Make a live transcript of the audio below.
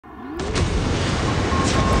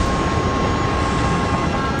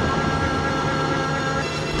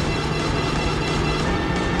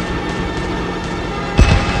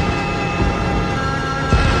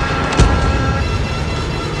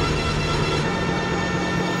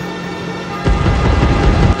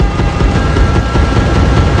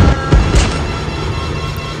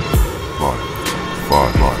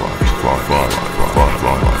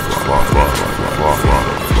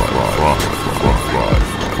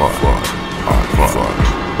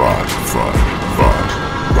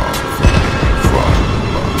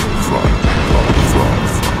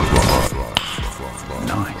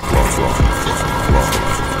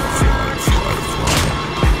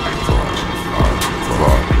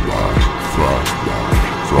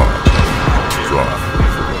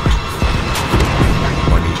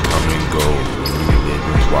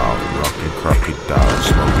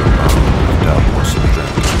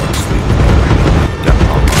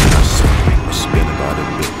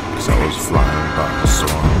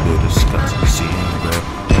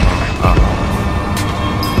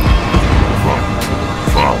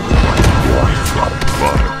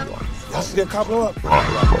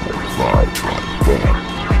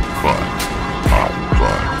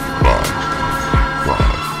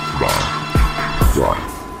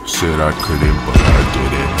said I couldn't, but I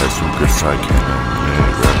did it. Had some good side cannon,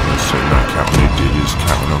 yeah. Rapping, said not counting it, did is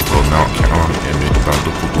counting up, bro. Not counting image,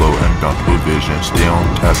 bountiful blow and bountiful vision. Stay on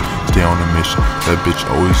task, stay on a mission. That bitch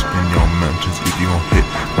always in your mentions. If you don't hit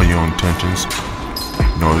on your intentions,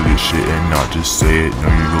 know this shit and not just say it.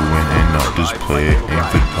 Know you will win and not just play it. Aim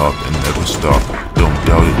for the top and never stop. Don't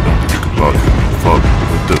doubt it, don't think about it. Fuck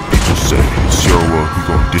what the people say. It's your world, we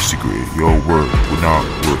gon' disagree. Your word will not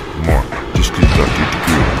work more just cause you got your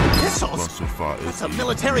degree. Missiles? That's a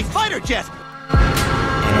military fighter jet!